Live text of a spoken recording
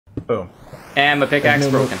Boom. And my pickaxe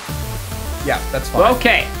broken. Yeah, that's fine.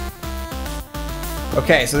 Okay.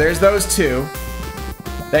 Okay, so there's those two.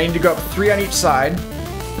 Then you need to go up 3 on each side.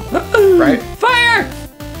 Right? Fire!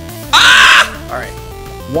 Ah! All right.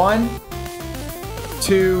 1,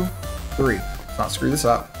 2, 3. Let's not screw this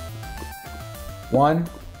up. 1,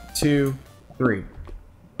 2, 3.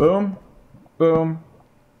 Boom. Boom.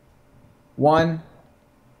 1,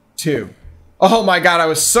 2. Oh my god, I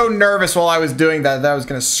was so nervous while I was doing that I was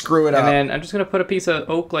going to screw it up. And then I'm just going to put a piece of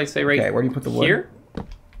oak, like, say, right here. Okay, where do you put the wood? Here?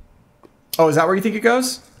 Oh, is that where you think it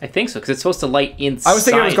goes? I think so, because it's supposed to light inside. I was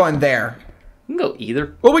thinking it was going there. You can go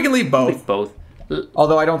either. Well, we can leave both. Leave both.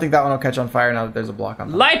 Although I don't think that one will catch on fire now that there's a block on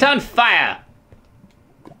top. Light on fire!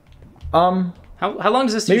 How long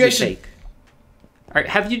does this usually take? All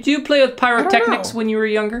right, do you play with pyrotechnics when you were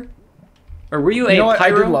younger? Or were you a pyro?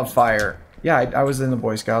 I did love fire. Yeah, I was in the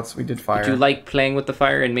Boy Scouts. We did fire. Did you like playing with the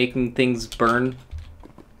fire and making things burn?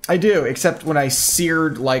 I do, except when I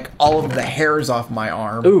seared, like, all of the hairs off my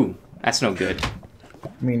arm. Ooh, that's no good. I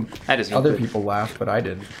mean, that is other people laughed, but I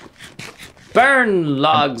didn't. Burn,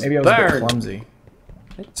 logs, maybe I was a bit clumsy.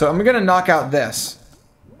 So I'm going to knock out this.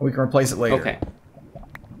 We can replace it later. Okay.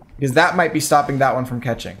 Because that might be stopping that one from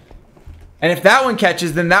catching. And if that one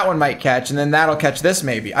catches, then that one might catch, and then that'll catch this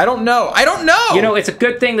maybe. I don't know. I don't know! You know, it's a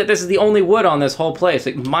good thing that this is the only wood on this whole place.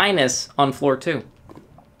 Like, minus on floor 2.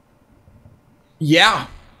 Yeah.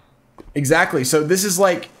 Exactly. So this is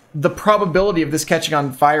like, the probability of this catching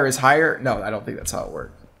on fire is higher. No, I don't think that's how it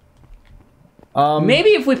works. Maybe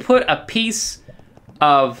if we put a piece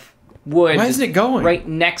of wood why isn't it going? Right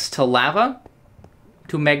next to lava,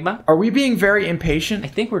 to magma. Are we being very impatient? I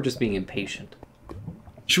think we're just being impatient.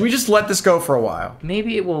 Should we just let this go for a while?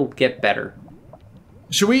 Maybe it will get better.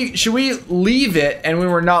 Should we leave it, and when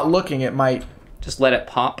we're not looking, it might... Just let it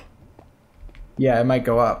pop? Yeah, it might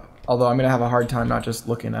go up. Although I'm going to have a hard time not just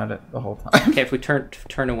looking at it the whole time. Okay, if we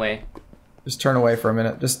turn away. Just turn away for a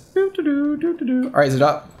minute. Just do-do-do-do-do-do. All right, is it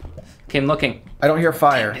up? Okay, I'm looking. I don't hear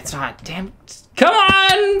fire. Damn, it's not. Damn. Come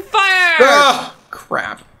on, fire! Oh,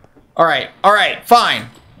 crap. All right, fine.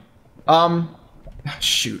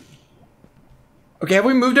 Shoot. Okay, have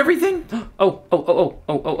we moved everything? Oh, what?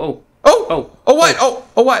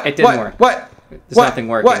 What? It didn't work. What? There's nothing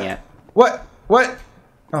working yet. What?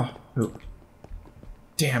 Oh, poop.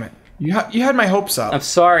 Damn it. You had my hopes up. I'm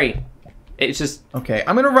sorry. It's just... Okay,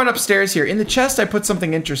 I'm gonna run upstairs here. In the chest, I put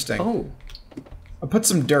something interesting. Oh. I put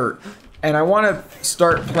some dirt. And I want to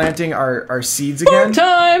start planting our seeds again.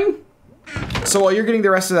 Time! So while you're getting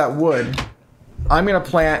the rest of that wood, I'm gonna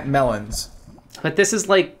plant melons. But this is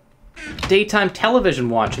like daytime television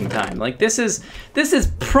watching time. Like this is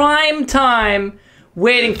prime time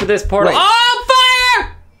waiting for this portal. Wait. Oh,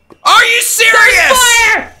 fire! Are you serious? There's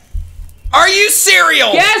fire! Are you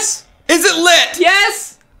serial? Yes! Is it lit?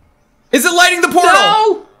 Yes! Is it lighting the portal?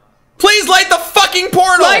 No! Please light the fucking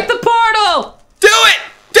portal! Light the portal! Do it!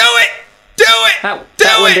 Do it! Do it!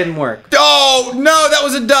 That one didn't work. Oh, no, that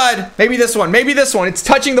was a dud. Maybe this one. Maybe this one. It's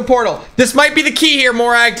touching the portal. This might be the key here,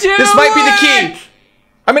 Morag. This might be the key.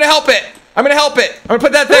 I'm gonna help it. I'm gonna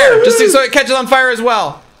put that there, just so it catches on fire as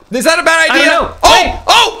well. Is that a bad idea? I don't know.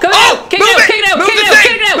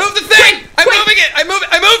 Move the thing! I'm moving it! I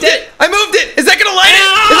moved it! Is that gonna light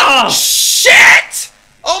it? Shit!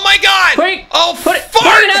 Oh my god! Quick! Oh, put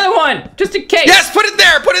another one, just in case. Yes, put it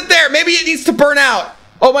there! Maybe it needs to burn out.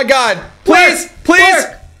 Oh my god. Please do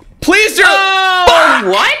it! Oh,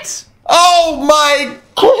 what? Oh my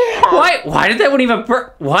god! Why did that one even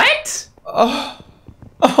burn? What? Oh.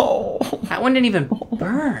 That one didn't even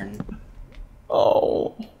burn.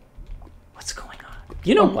 Oh. What's going on?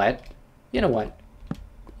 You know what?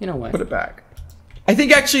 Put it back. I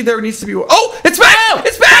think actually there needs to be... Oh! It's back! Oh!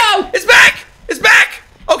 It's back! Oh! It's back! It's back!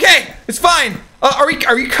 Okay, it's fine. Are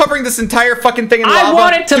we covering this entire fucking thing in lava? I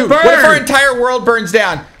want it to Dude, burn! What if our entire world burns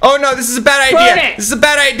down? Oh no, this is a bad idea. Burn it! This is a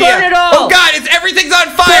bad idea. Burn it all! Oh god, everything's on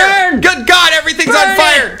fire! Burn! Good god, everything's Burn on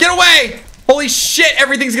fire! it! Get away! Holy shit,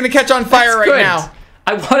 everything's gonna catch on fire right now.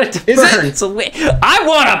 I want it to Is burn. it? So I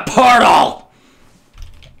want a portal!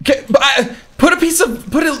 Okay, put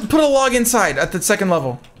a log inside at the second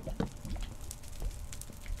level.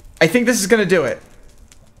 I think this is gonna do it.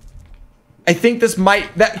 I think this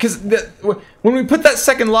might because when we put that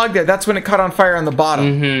second log there, that's when it caught on fire on the bottom.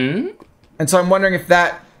 Mm-hmm. And so I'm wondering if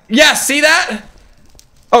that. Yeah, see that?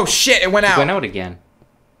 Oh shit! It went out. It went out again.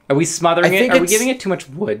 Are we smothering it? Are we giving it too much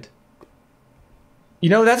wood? You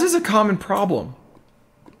know, that is a common problem.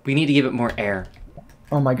 We need to give it more air.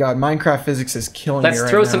 Oh my god, Minecraft physics is killing me right now.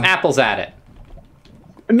 Let's throw some apples at it.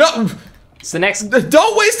 No. It's the next.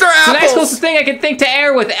 Don't waste our apples. It's the next closest thing I can think to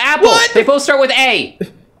air with apple. What? They both start with A.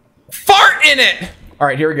 Fart in it. All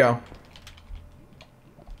right, here we go.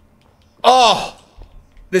 Oh,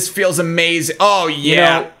 this feels amazing. Oh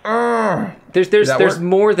yeah. You know, there's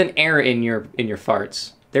more than air in your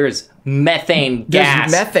farts. There is methane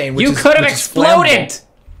gas. There's methane. You could have exploded.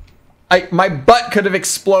 My butt could have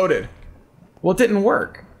exploded. Well, it didn't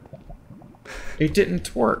work. It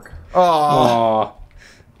didn't work. Oh.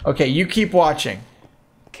 Okay, you keep watching.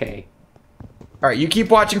 Okay. All right, you keep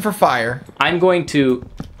watching for fire. I'm going to.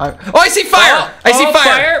 Oh, I see fire! I see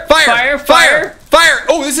fire! Fire!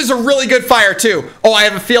 Oh, this is a really good fire too. Oh, I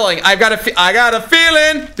have a feeling. I got a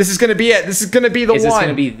feeling. This is gonna be it. This is gonna be the one. Is this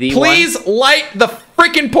gonna be the Please one? light the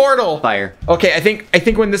freaking portal. Fire. Okay, I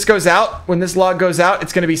think when this goes out, when this log goes out,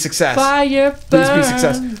 it's gonna be success. Fire. Please be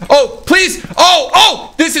success. Oh, please!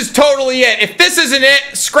 Oh! This is totally it. If this isn't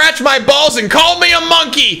it, scratch my balls and call me a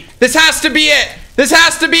monkey. This has to be it. This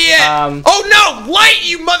has to be it. Oh no! Light,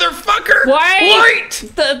 you motherfucker! Light!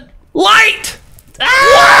 Light!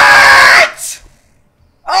 What?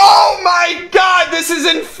 Oh my god, this is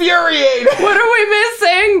infuriating! What are we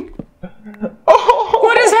missing?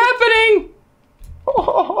 What is happening?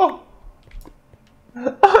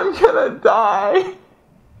 I'm gonna die.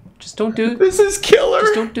 Just don't do it. This is killer.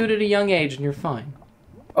 Just don't do it at a young age and you're fine.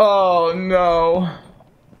 Oh no.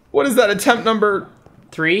 What is that, attempt number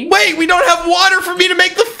 3? Wait, we don't have water for me to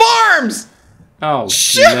make the farms! Oh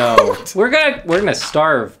Shoot! No. We're gonna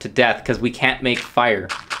starve to death because we can't make fire.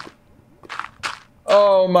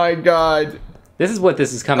 Oh my god. This is what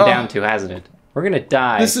this has come down to, hasn't it? We're gonna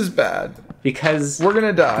die. This is bad. Because we're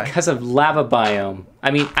gonna die. Because of lava biome.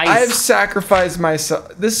 I mean, ice. I have sacrificed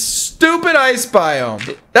myself. This stupid ice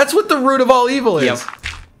biome. That's what the root of all evil is. Yep.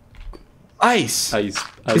 Ice. Ice.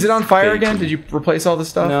 Is it on fire again? Did you replace all the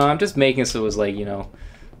stuff? No, I'm just making so it was like, you know,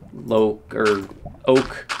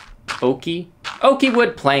 oaky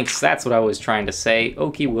wood planks. That's what I was trying to say.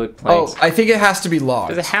 Oaky wood planks. Oh, I think it has to be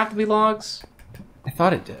logs. Does it have to be logs? I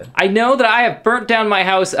thought it did. I know that I have burnt down my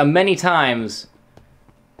house many times.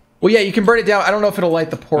 Well, yeah, you can burn it down. I don't know if it'll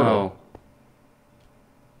light the portal. Oh.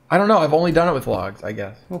 I don't know. I've only done it with logs, I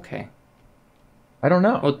guess. Okay. I don't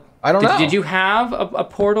know. Well, I don't know. Did you have a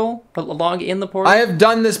portal? A log in the portal? I have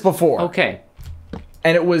done this before. Okay.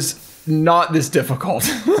 And it was not this difficult.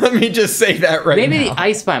 Let me just say that right now. Maybe the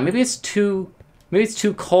ice biome. Maybe it's too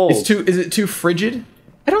cold. Is it too frigid?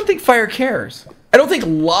 I don't think fire cares. I don't think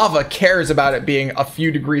lava cares about it being a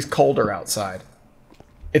few degrees colder outside.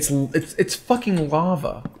 It's fucking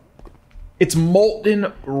lava. It's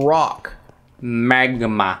molten rock.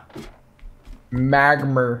 Magma.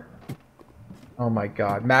 Magmar. Oh my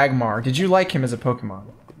god, Magmar. Did you like him as a Pokemon?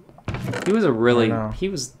 He was a really he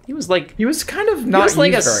was like he was kind of not he was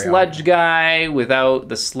like a very sludge often. guy without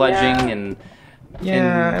the sludging and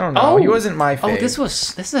I don't know. He wasn't my favorite. Oh, this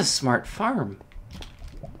is a smart farm.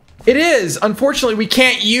 It is. Unfortunately, we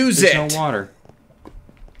can't use There's it. no water.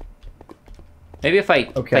 Maybe if I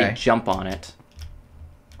jump on it.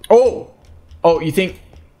 Oh, you think,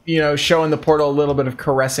 you know, showing the portal a little bit of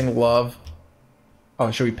caressing love?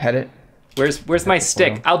 Oh, should we pet it? Where's my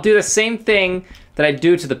stick? I'll do the same thing that I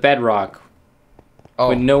do to the bedrock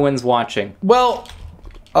when no one's watching. Well,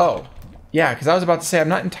 yeah, because I was about to say I'm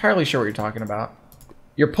not entirely sure what you're talking about.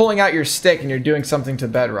 You're pulling out your stick and you're doing something to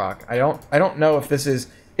bedrock. I don't know if this is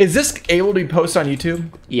this able to be posted on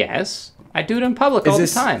YouTube? Yes, I do it in public all the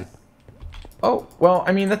time. Oh, well,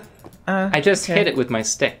 I mean that. I just hit it with my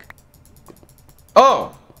stick.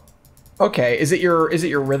 Oh, okay. Is it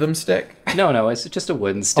your rhythm stick? No, it's just a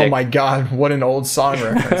wooden stick. Oh my god, what an old song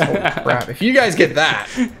reference! Holy crap! If you guys get that,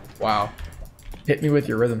 wow. Hit me with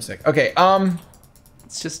your rhythm stick. Okay,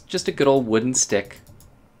 it's just a good old wooden stick.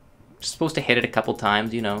 Just supposed to hit it a couple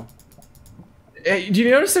times, you know. Do you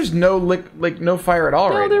notice there's no no fire at all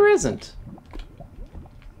right now? No, there isn't.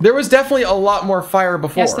 There was definitely a lot more fire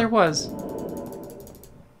before. Yes, there was.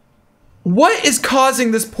 What is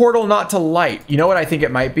causing this portal not to light? You know what I think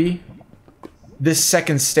it might be? This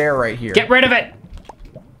second stair right here. Get rid of it!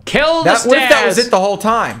 Kill the stairs! What if that was it the whole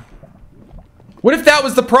time? What if that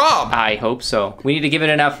was the problem? I hope so. We need to give it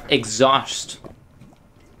enough exhaust.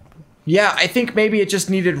 Yeah, I think maybe it just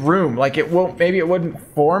needed room. Like maybe it wouldn't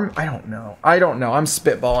form. I don't know. I'm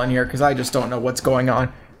spitballing here because I just don't know what's going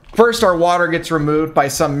on. First, our water gets removed by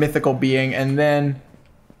some mythical being, and then...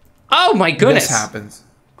 Oh my goodness! This happens.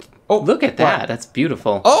 Oh, look at that. What? That's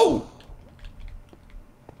beautiful. Oh!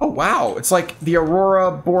 Oh, wow. It's like the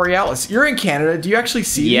Aurora Borealis. You're in Canada. Do you actually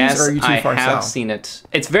see these, or are you too far south? Yes, I have seen it.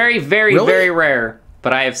 It's very, very, very rare,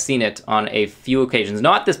 but I have seen it on a few occasions.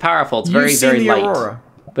 Not this powerful. It's very, very light. Aurora.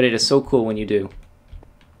 But it is so cool when you do.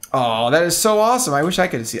 Oh, that is so awesome. I wish I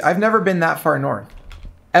could see it. I've never been that far north.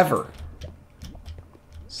 Ever.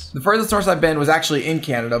 The furthest north I've been was actually in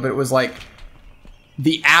Canada, but it was like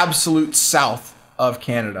the absolute south of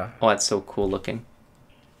Canada. Oh, that's so cool looking.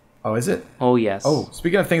 Oh, is it? Oh, yes. Oh,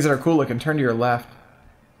 speaking of things that are cool looking, turn to your left.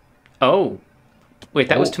 Oh. Wait,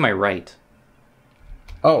 that was to my right.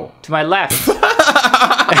 Oh. To my left.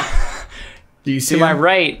 Do you see To my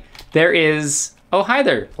right, there is... Oh, hi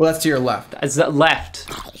there. Well, that's to your left. Is that left?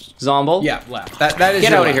 Zomble? Yeah, left. That is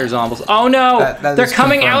Get out of here, Zombles. Oh, no. They're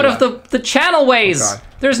coming out of the channel ways. Oh, God.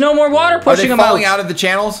 There's no more water pushing them out. Are they falling out of the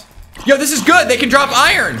channels? Yo, this is good. They can drop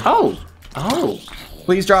iron. Oh. Oh.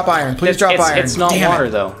 Please drop iron. Please drop iron. It's not water,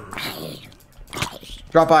 though.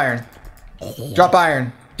 Drop iron. Drop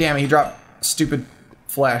iron. Damn it, he dropped stupid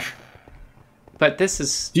flesh. But this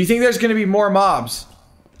is... Do you think there's going to be more mobs?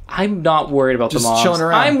 I'm not worried about the mobs. Just chilling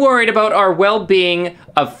around. I'm worried about our well-being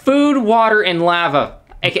of food, water, and lava.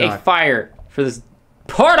 AKA fire for this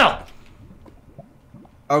portal.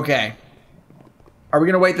 Okay. Are we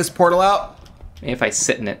going to wait this portal out? If I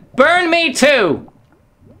sit in it. Burn me, too!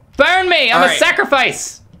 Burn me! I'm a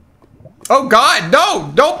sacrifice! Oh, God,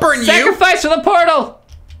 no! Don't burn you! Sacrifice for the portal!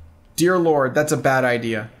 Dear Lord, that's a bad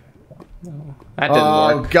idea. That didn't work.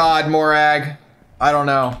 Oh, God, Morag. I don't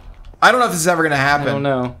know. I don't know if this is ever going to happen. I don't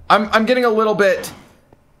know. I'm getting a little bit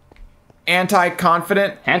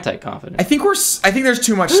anti-confident. Anti-confident. I think there's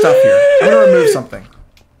too much stuff here. I'm going to remove something.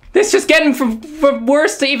 This is just getting from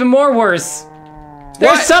worse to even more worse.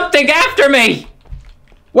 There's something after me!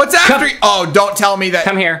 What's after you? Oh, don't tell me that.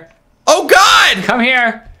 Come here. Oh, God! Come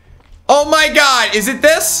here. Oh, my God. Is it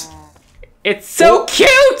this? It's so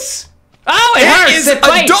cute! Oh, it hurts! It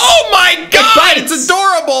bites! Oh, my God! It's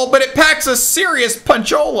adorable, but it packs a serious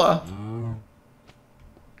punchola.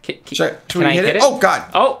 Should we hit it? Oh, God.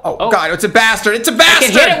 Oh, God. It's a bastard. It's a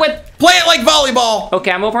bastard! I can hit it with... Play it like volleyball! Okay,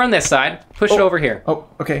 I'm over on this side. Push it over here. Oh,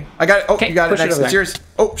 okay. I got it. Oh, you got it next. It's yours.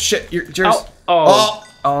 Oh, shit. It's yours. Oh,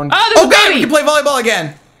 God, we can play volleyball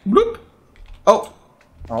again. Bloop.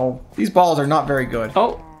 Oh, these balls are not very good.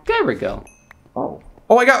 Oh, there we go. Oh,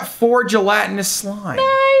 I got 4 gelatinous slime.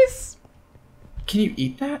 Nice. Can you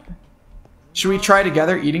eat that? Should we try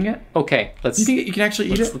together eating it? Okay, let's... Do you think you can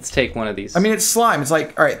actually eat it? Let's take one of these. I mean, it's slime. It's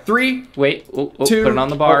like, all right, 3. Wait, 2. Put it on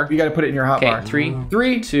the bar. You got to put it in your hot bar. Okay,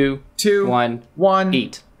 3, 2, 1.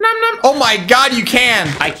 Eat. Nom, nom. Oh my God, you can.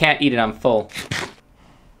 I can't eat it. I'm full.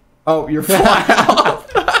 Oh, you're full.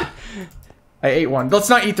 I ate one. Let's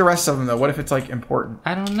not eat the rest of them though. What if it's like important?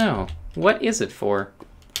 I don't know. What is it for?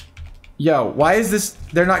 Yo, why is this?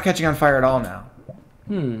 They're not catching on fire at all now.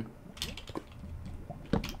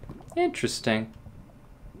 Interesting.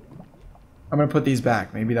 I'm gonna put these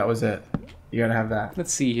back. Maybe that was it. You gotta have that.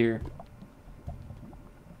 Let's see here.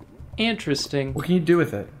 Interesting. What can you do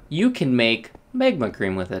with it? You can make magma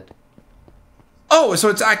cream with it. Oh, so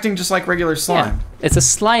it's acting just like regular slime. Yeah, it's a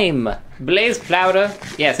slime. Blaze powder.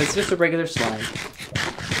 Yes, it's just a regular slime.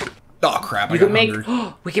 Oh crap! We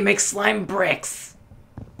can make slime bricks.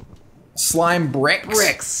 Slime bricks.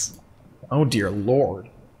 Bricks. Oh dear Lord.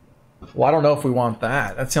 Well, I don't know if we want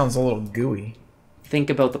that. That sounds a little gooey. Think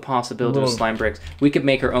about the possibility of slime bricks. We could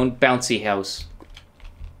make our own bouncy house.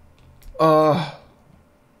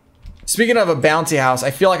 Speaking of a bouncy house,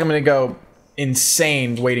 I feel like I'm gonna go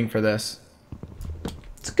insane waiting for this.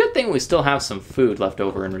 It's a good thing we still have some food left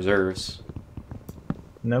over in reserves.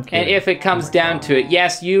 No kidding. And if it comes down to it,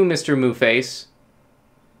 yes, you, Mr. Mooface,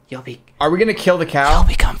 you'll be... Are we gonna kill the cow? You'll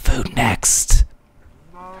become food next.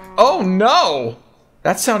 Oh no!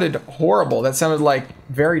 That sounded horrible. That sounded like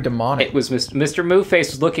very demonic. It was Mr.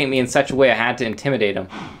 Mooface was looking at me in such a way I had to intimidate him.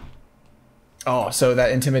 Oh, so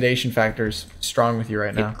that intimidation factor's strong with you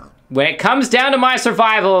right now. When it comes down to my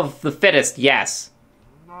survival of the fittest, yes.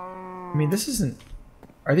 I mean, this isn't...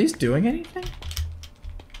 Are these doing anything?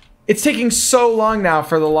 It's taking so long now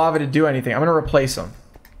for the lava to do anything. I'm gonna replace them.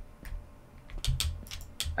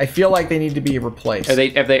 I feel like they need to be replaced.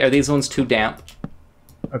 Are these ones too damp?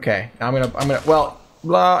 Okay, now I'm gonna. Well,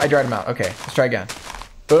 blah, I dried them out. Okay, let's try again.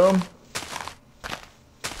 Boom.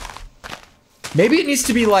 Maybe it needs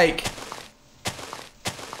to be like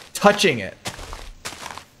touching it.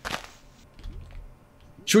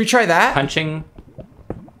 Should we try that? Punching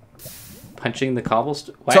the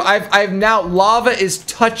cobblestone. So I've now lava is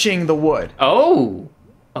touching the wood. Oh,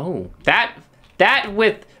 that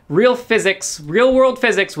with real world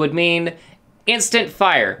physics would mean instant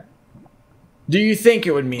fire. Do you think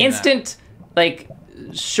it would mean instant like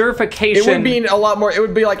surification? It would mean a lot more. It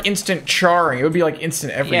would be like instant charring. It would be like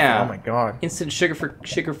instant everything. Yeah. Oh my God. Instant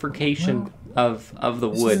sugarification of the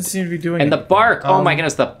wood. Doesn't seem to be doing and anything. The bark. Oh my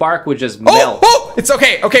goodness, the bark would just melt. Oh, it's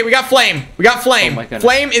okay. Okay, we got flame. We got flame. Oh my goodness.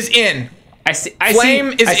 Flame is in. I see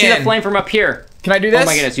the flame from up here. Can I do this? Oh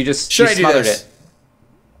my goodness, you Should I do smothered this? it.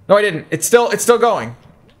 No, I didn't. It's still going.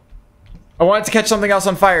 I want it to catch something else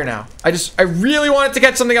on fire now. I really want it to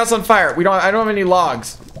catch something else on fire. I don't have any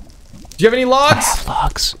logs. Do you have any logs? I have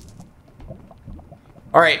logs.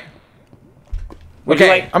 All right.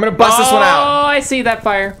 Okay, I'm gonna bust this one out. Oh, I see that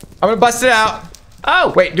fire. I'm gonna bust it out.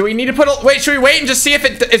 Oh, wait. Do we need to put a? Wait. Should we wait and just see if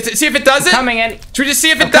it does it? Coming in. Should we just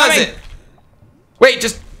see if it does it? Wait.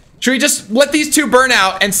 Should we just let these two burn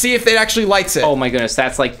out and see if it actually lights it? Oh my goodness,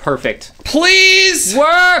 that's like perfect. Please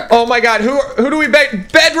work. Oh my God. Who do we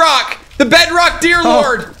bet? Bedrock. The bedrock, dear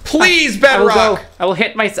Lord. Please, bedrock. I will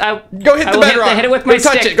hit my. Go hit the bedrock. Hit it with my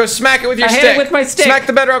stick. Touch it. Go smack it with your stick. Hit it with my stick. Smack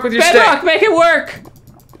the bedrock with your stick. Bedrock, make it work.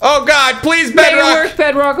 Oh God, please, bedrock. Make it work,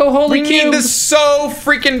 bedrock. Oh, holy We need this so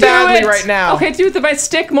freaking badly right now. Okay, do it with my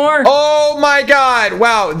stick more. Oh my God.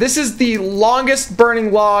 Wow, this is the longest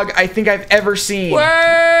burning log I think I've ever seen.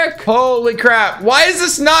 Work. Holy crap. Why is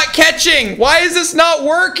this not catching? Why is this not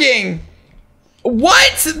working?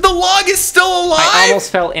 What? The log is still alive? I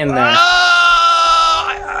almost fell in there.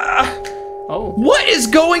 Oh. What is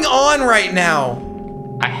going on right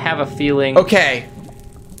now? I have a feeling. Okay.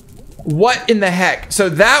 What in the heck? So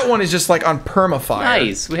that one is just like on permafire.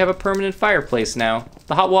 Nice. We have a permanent fireplace now.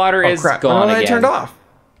 The hot water is gone again. I turned off.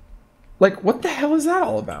 Like, what the hell is that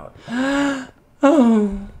all about?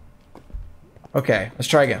 Oh. Okay, let's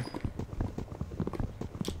try again.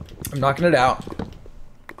 I'm knocking it out.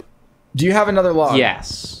 Do you have another log?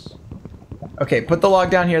 Yes. Okay, put the log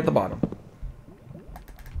down here at the bottom.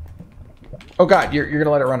 Oh God, you're gonna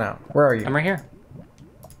let it run out. Where are you? I'm right here.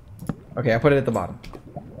 Okay, I put it at the bottom.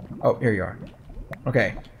 Oh, here you are.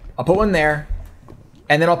 Okay, I'll put one there,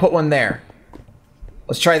 and then I'll put one there.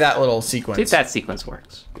 Let's try that little sequence. See if that sequence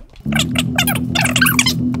works.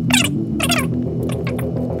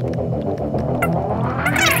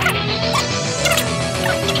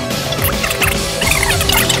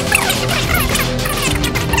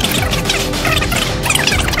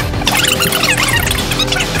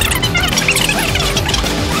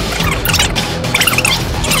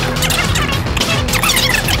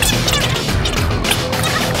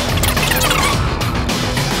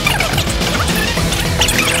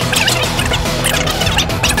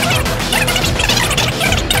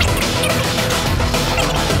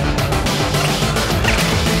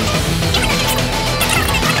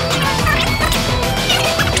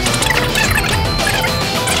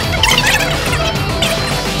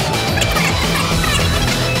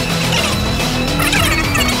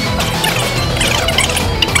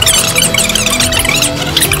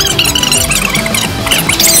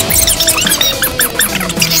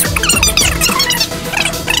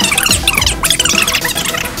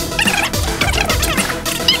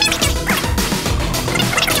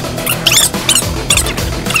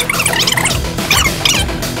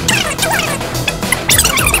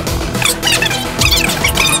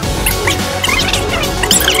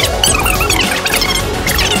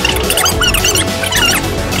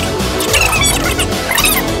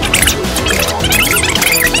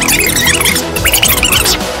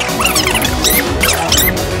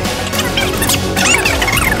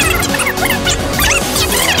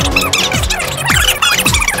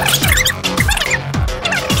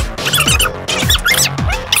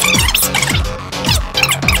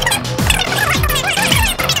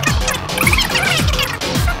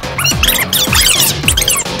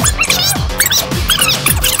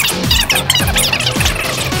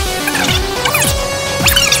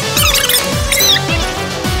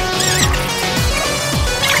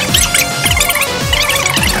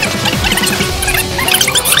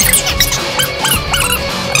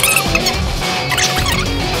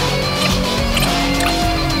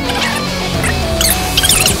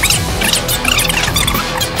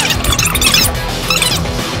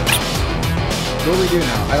 What do we do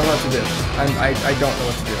now? I don't know what to do. I don't know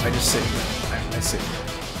what to do. I just sit here. I sit here.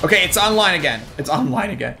 Okay, it's online again. It's online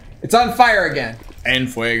again. It's on fire again. En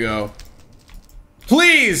fuego.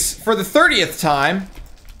 Please, for the 30th time.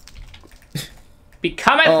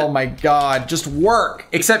 Become it. Oh my God, just work.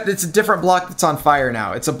 Except it's a different block that's on fire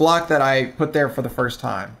now. It's a block that I put there for the first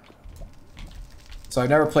time. So I've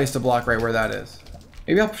never placed a block right where that is.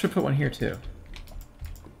 Maybe I should put one here too.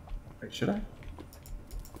 Wait, should I?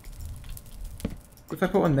 What if I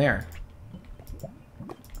put one there?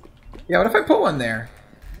 Yeah, what if I put one there?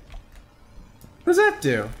 What does that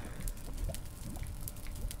do?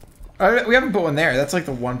 We haven't put one there. That's like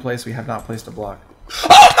the one place we have not placed a block.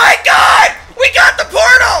 Oh my God! We got the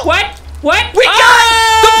portal! What? What? We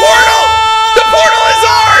got the portal! The portal is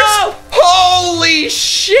ours! Holy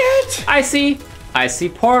shit! I see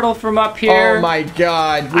portal from up here. Oh my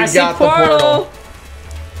God, we I got see the portal.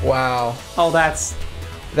 Wow. Oh, that's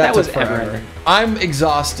That was ever. I'm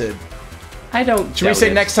exhausted. I don't. Should we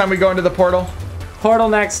say next time we go into the portal? Portal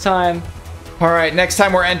next time. All right, next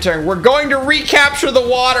time we're entering, we're going to recapture the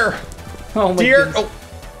water. Oh my goodness.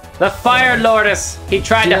 The Fire Lordess. He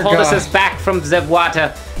tried to hold us back from the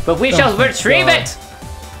water, but we shall retrieve it.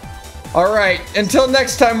 All right, until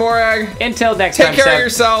next time, Morag. Until next time, Take care of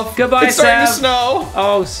yourself. Goodbye, It's starting to snow.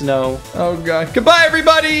 Oh, snow. Oh, God. Goodbye,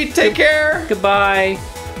 everybody. Take care. Goodbye.